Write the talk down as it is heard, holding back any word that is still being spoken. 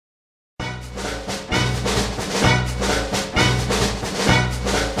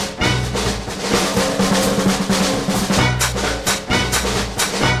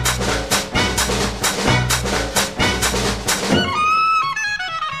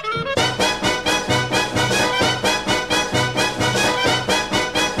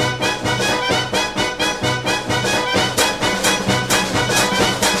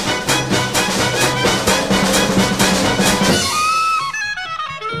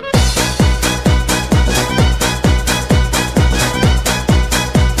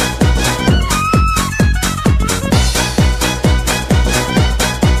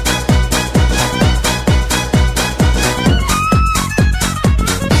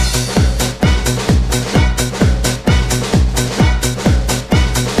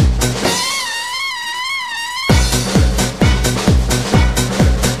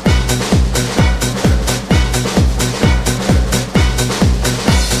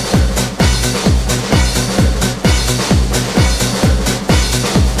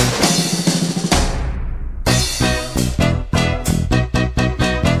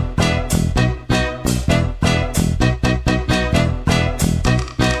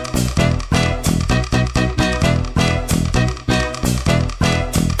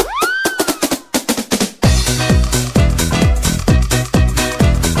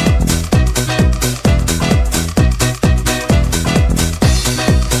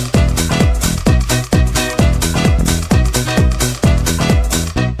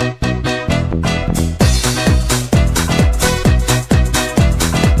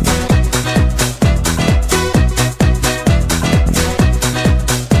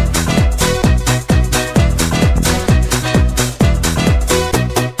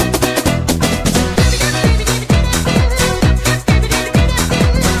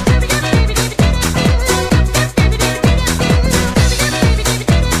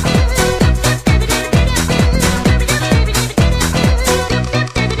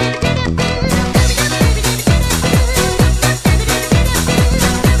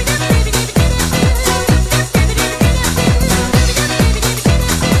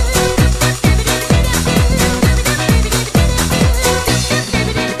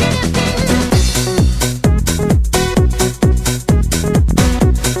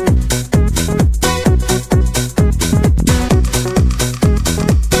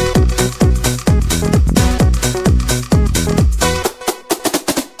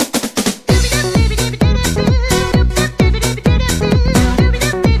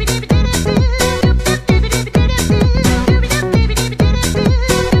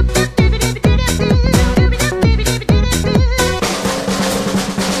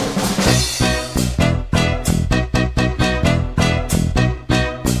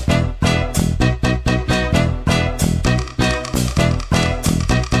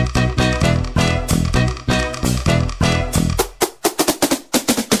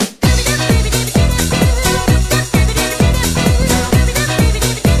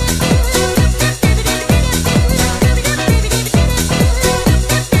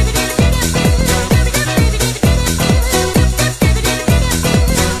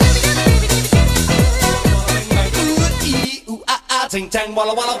tang,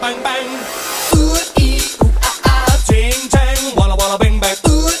 walla walla bang bang. Ooh ee ooh ah ah, ting tang, walla walla bang bang.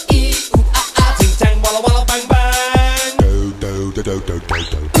 Ooh ee ooh ah ah, ting tang, walla walla bang bang. Do do do do do do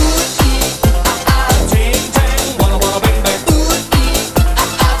do. Ooh ee ooh ah ah, ting tang, walla walla bang bang. Ooh ee ooh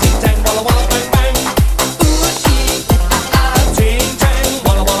ah ah, ting tang, walla walla bang bang. Ooh ee ooh ah ah, ting tang,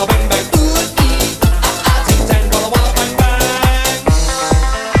 walla walla bang bang. Ooh ee ooh ah ah, ting tang, walla walla bang bang.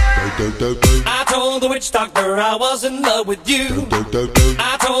 Do do do do. I told the witch doctor I was in love with you.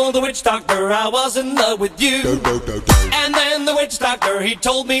 I told the witch doctor I was in love with you. And then the witch doctor, he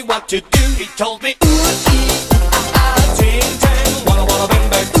told me what to do. He told me, ooh, ee, ah, ah, ting, tang, walla, walla, bang,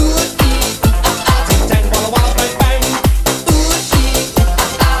 bang. Ooh, ee, ah, ah, ting, tang, walla, walla, bang, bang. Ooh, ee, ah,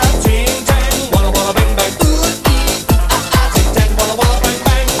 ah, ting, tang, walla, walla, bang, bang. Ooh, ee, ah, ah, ting, tang, walla, walla, bang,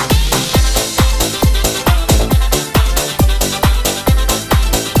 bang.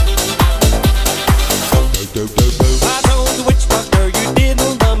 I told the witch doctor you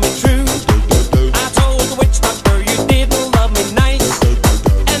didn't love me true. I told the witch doctor you didn't love me nice.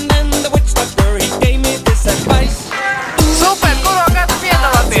 And then the witch doctor, he gave me this advice. Super, kuro gadu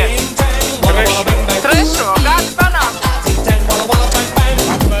piedalāties? Trešo gadu panāk.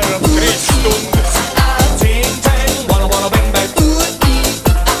 Apmēram 3 stundas.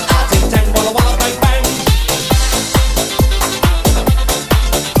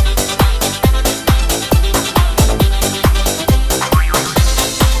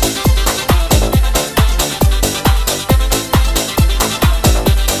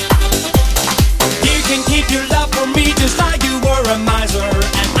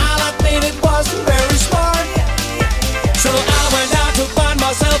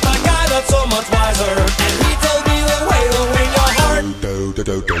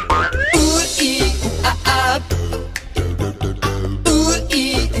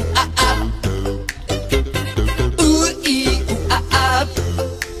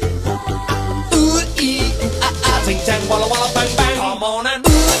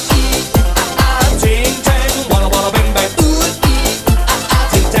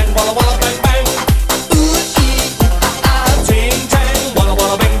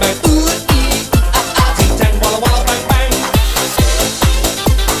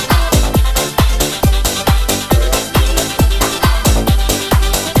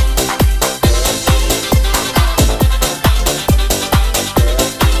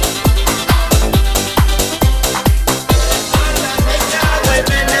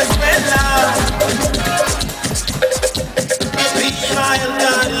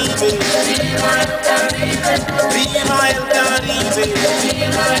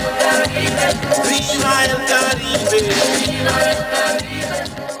 Prima il Caribe,